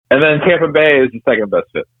And then Tampa Bay is the second best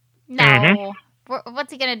fit. No. Mm-hmm.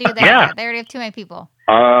 What's he going to do there? Yeah. They already have too many people.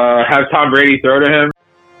 Have Tom Brady throw to him.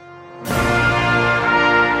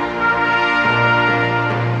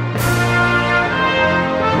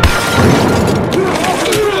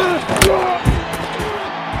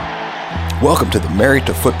 Welcome to the Married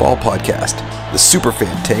to Football podcast, the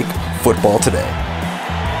superfan take of football today.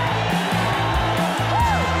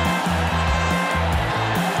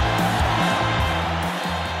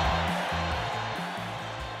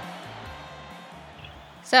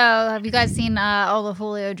 So, have you guys seen all the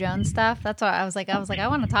Julio Jones stuff? That's what I was like, I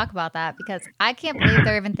want to talk about that because I can't believe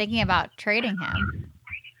they're even thinking about trading him.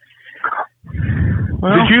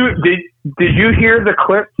 Well, did you hear the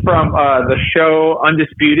clip from the show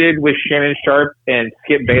Undisputed with Shannon Sharpe and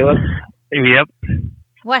Skip Bayless? Yep.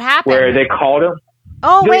 What happened? Where they called him.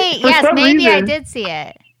 Oh, wait. Yes, maybe I did see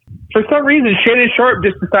it. For some reason, Shannon Sharpe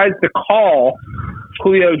just decides to call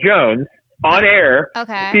Julio Jones on air.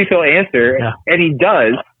 Okay. See if he'll answer. Yeah. And he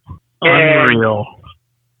does. Unreal.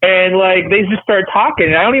 And like, they just start talking.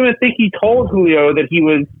 And I don't even think he told Julio that he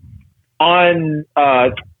was on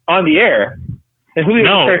the air. And Julio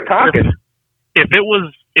starts talking. If it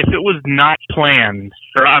was not planned,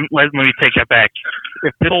 or let me take that back.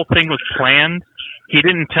 If this whole thing was planned, he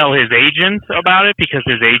didn't tell his agent about it because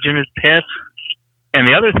his agent is pissed. And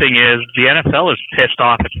the other thing is, the NFL is pissed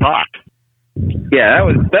off at Fox. Yeah, that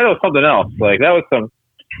was something else. Like, that was some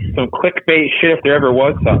clickbait shit if there ever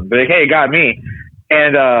was something. But like, hey, it got me.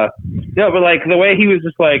 And but like the way he was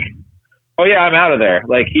just like, oh yeah, I'm out of there.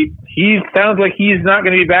 Like he sounds like he's not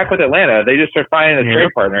going to be back with Atlanta. They just are finding a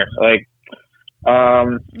trade partner. Like,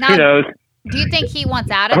 who knows? Do you think he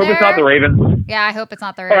wants out of there? I there? hope it's not the Ravens. Yeah, I hope it's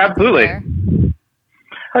not the Ravens. Oh, absolutely.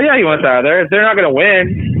 Oh yeah, he wants out of there. If they're not going to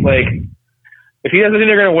win, like, if he doesn't think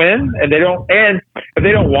they're going to win, and if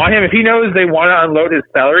they don't want him, if he knows they want to unload his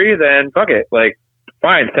salary, then fuck it. Like,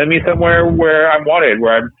 fine, send me somewhere where I'm wanted,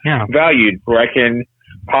 where I'm valued, where I can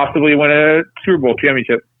possibly win a Super Bowl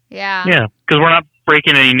championship. Yeah. Yeah, because we're not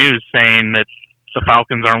breaking any news saying that the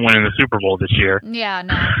Falcons aren't winning the Super Bowl this year. Yeah,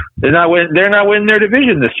 no. They're not winning their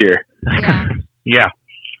division this year. Yeah. Yeah.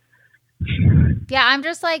 Yeah, I'm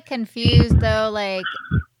just like confused though. Like,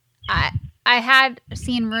 I had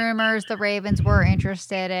seen rumors the Ravens were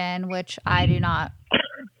interested in, which I do not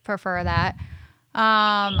prefer that.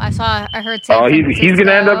 I heard. Oh, he's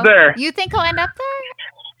gonna end up there. You think he'll end up there?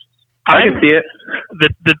 I can see it.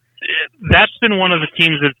 That's been one of the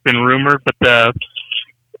teams that's been rumored, but the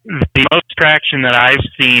most traction that I've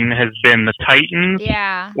seen has been the Titans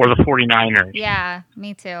or the 49ers. Yeah,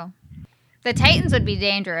 me too. The Titans would be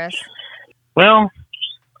dangerous. Well,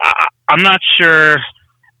 I'm not sure.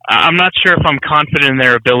 I'm not sure if I'm confident in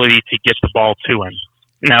their ability to get the ball to him.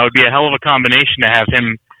 Now, it would be a hell of a combination to have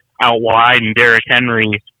him out wide and Derrick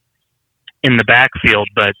Henry in the backfield,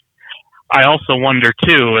 but I also wonder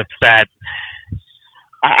too if that.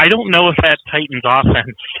 I don't know if that Titans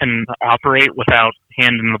offense can operate without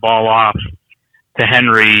handing the ball off to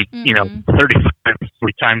Henry, 35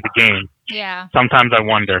 times a game. Yeah. Sometimes I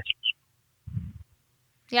wonder.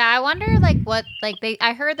 Yeah, I wonder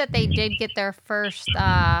I heard that they did get their first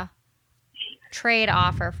trade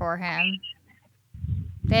offer for him.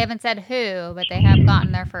 They haven't said who, but they have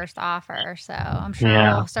gotten their first offer, so I'm sure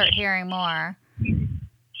we'll start hearing more.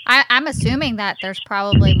 I'm assuming that there's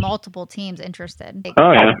probably multiple teams interested.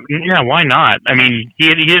 Oh yeah, yeah. Why not? I mean, he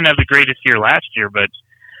didn't have the greatest year last year, but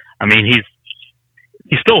I mean,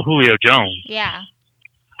 he's still Julio Jones. Yeah.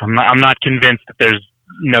 I'm not convinced that there's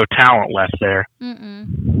no talent left there.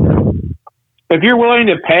 Mm-mm. If you're willing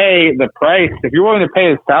to pay the price, if you're willing to pay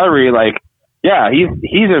his salary, like, yeah,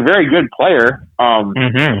 he's a very good player.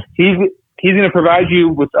 He's going to provide you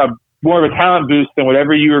with more of a talent boost than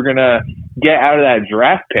whatever you were going to get out of that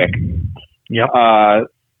draft pick. Yep. The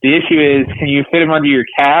issue is, can you fit him under your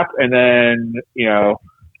cap? And then,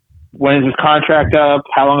 when is his contract up?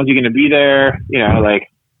 How long is he going to be there? Like,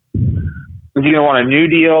 is he going to want a new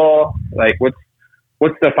deal? Like,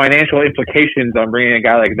 what's the financial implications on bringing a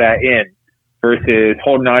guy like that in versus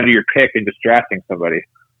holding on to your pick and just drafting somebody?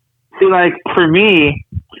 See, like, for me,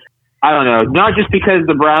 I don't know. Not just because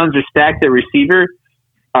the Browns are stacked at receiver,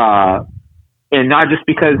 and not just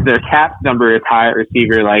because their cap number is high at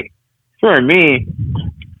receiver. Like, for me,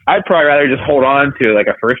 I'd probably rather just hold on to like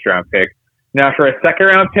a first round pick. Now, for a second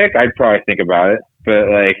round pick, I'd probably think about it. But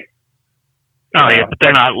like, but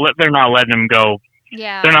they're not letting him go.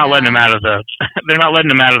 Yeah, they're not letting him out of the. They're not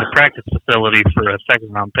letting him out of the practice facility for a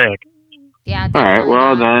second round pick. Yeah. All right.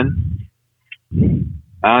 Well then,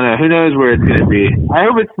 I don't know. Who knows where it's going to be? I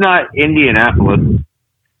hope it's not Indianapolis.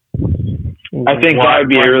 I think that would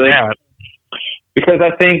be a really. because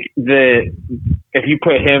I think that if you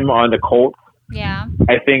put him on the Colts, Yeah.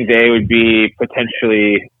 I think they would be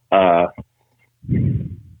potentially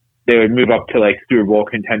they would move up to like Super Bowl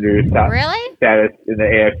contenders Really? status in the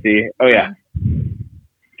AFC. Oh yeah,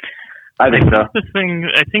 I think so. The thing,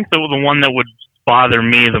 I think the one that would bother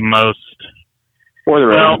me the most. Or the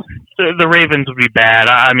Ravens. Well, the Ravens would be bad.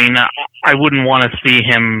 I mean, I wouldn't want to see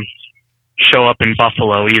him show up in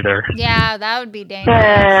Buffalo either. Yeah, that would be dangerous.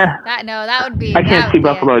 That would be. I can't see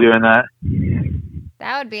Buffalo doing that.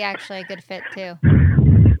 That would be actually a good fit too.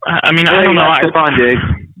 I mean, I don't know. Stephon Diggs.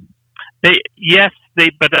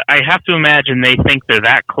 But I have to imagine they think they're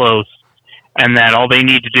that close, and that all they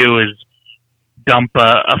need to do is dump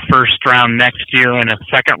a first round next year and a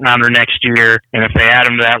second rounder next year, and if they add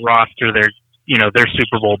them to that roster, they're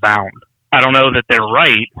Super Bowl bound. I don't know that they're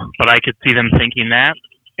right, but I could see them thinking that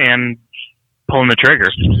and pulling the trigger.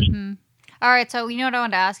 Mm-hmm. All right, so you know what I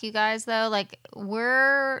wanted to ask you guys though, like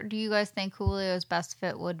where do you guys think Julio's best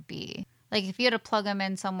fit would be? Like if you had to plug him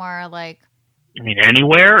in somewhere, like I mean,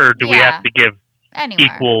 anywhere, or do we have to give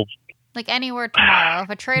anywhere. Equal? Like anywhere tomorrow. If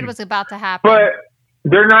a trade was about to happen. But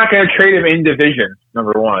they're not going to trade him in division,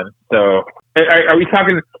 number one. So are we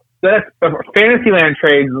talking that's Fantasyland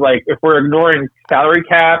trades, like if we're ignoring salary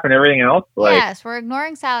cap and everything else? Like, yes, we're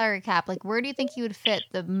ignoring salary cap. Like where do you think you would fit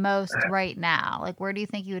the most right now? Like where do you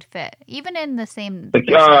think you would fit? Even in the same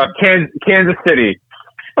Kansas City.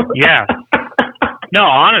 Yeah. No,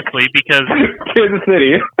 honestly, because Kansas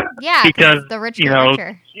City. Yeah, because the rich get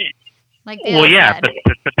richer. Like well, yeah, but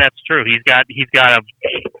that's true. He's got an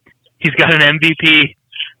MVP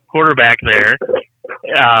quarterback there.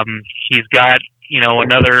 He's got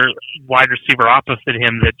another wide receiver opposite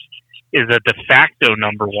him that is a de facto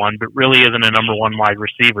number one, but really isn't a number one wide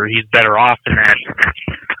receiver. He's better off in that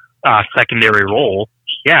secondary role.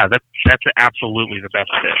 Yeah, that's absolutely the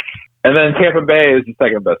best fit. And then Tampa Bay is the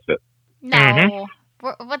second best fit. No. Mm-hmm.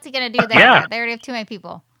 What's he going to do there? Yeah. They already have too many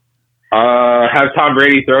people. Have Tom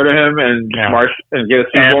Brady throw to him and march and get a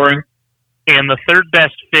Super Bowl ring. And the third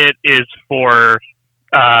best fit is for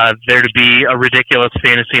there to be a ridiculous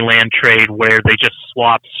Fantasyland trade where they just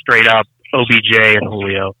swap straight up OBJ and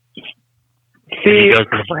Julio. See, and he goes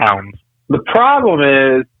to the Browns. The problem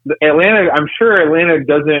is Atlanta. I'm sure Atlanta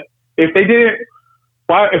doesn't. If they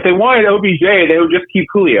wanted OBJ, they would just keep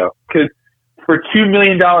Julio because for $2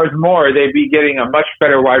 million more, they'd be getting a much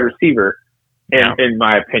better wide receiver. In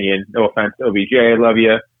my opinion, no offense, OBJ, I love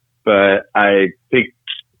you, but I think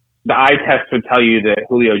the eye test would tell you that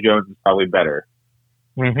Julio Jones is probably better.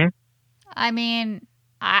 Mm-hmm. I mean,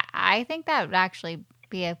 I think that would actually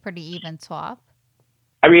be a pretty even swap.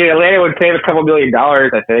 I mean, Atlanta would save a couple $1 million,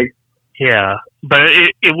 I think. Yeah, but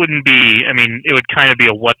it wouldn't be. I mean, it would kind of be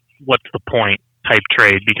a what's the point type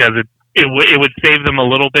trade because it would save them a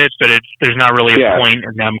little bit, but there's not really a point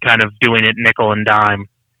in them kind of doing it nickel and dime.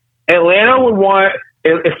 Atlanta would want,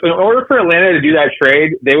 if in order for Atlanta to do that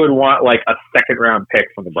trade, they would want like a second round pick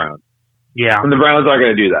from the Browns. Yeah. And the Browns aren't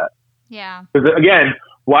going to do that. Yeah. Because again,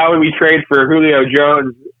 why would we trade for Julio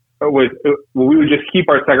Jones? We would just keep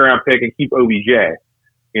our second round pick and keep OBJ.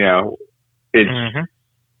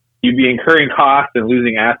 You'd be incurring costs and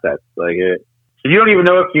losing assets. Like you don't even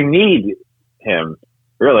know if you need him,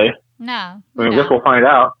 really. No. I mean, I guess we'll find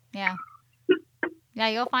out. Yeah. Yeah,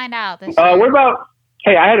 you'll find out this year. What about?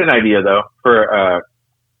 Hey, I had an idea though for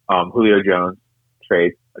Julio Jones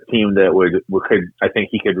trade. A team that could I think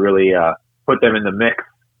he could really put them in the mix.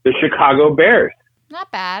 The Chicago Bears. Not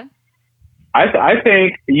bad. I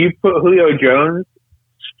think you put Julio Jones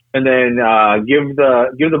and then give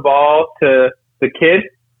the ball to the kid.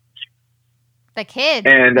 The kid.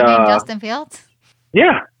 And Justin Fields.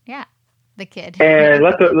 Yeah. Yeah. The kid. And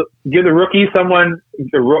give the rookie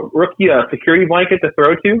a security blanket to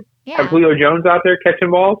throw to. Yeah. Have Julio Jones out there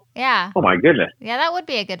catching balls. Yeah. Oh my goodness. Yeah, that would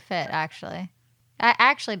be a good fit, actually. I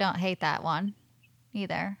actually don't hate that one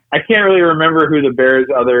either. I can't really remember who the Bears'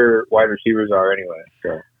 other wide receivers are anyway.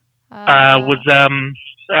 So. Was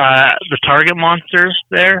the Target Monster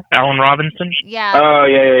there? Allen Robinson? Yeah. Oh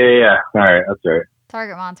yeah. All right, that's right.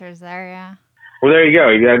 Target Monster's there, yeah. Well, there you go.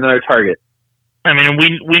 You got another target. I mean,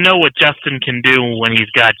 we know what Justin can do when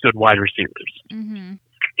he's got good wide receivers. Mm-hmm.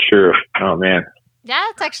 True. Oh man. Yeah,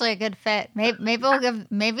 that's actually a good fit.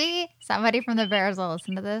 Maybe somebody from the Bears will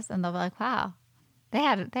listen to this and they'll be like, "Wow, they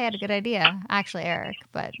had a good idea." Actually, Eric,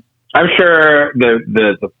 but I'm sure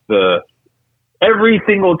the every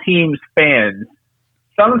single team's fans,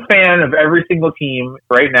 some fan of every single team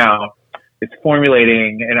right now is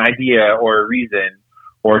formulating an idea or a reason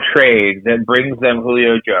or trade that brings them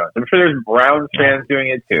Julio Jones. I'm sure there's Browns fans doing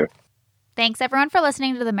it too. Thanks, everyone, for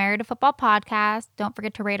listening to the Married to Football podcast. Don't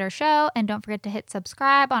forget to rate our show, and don't forget to hit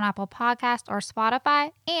subscribe on Apple Podcasts or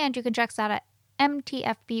Spotify. And you can check us out at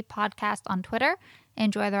MTFB Podcast on Twitter.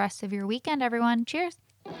 Enjoy the rest of your weekend, everyone. Cheers.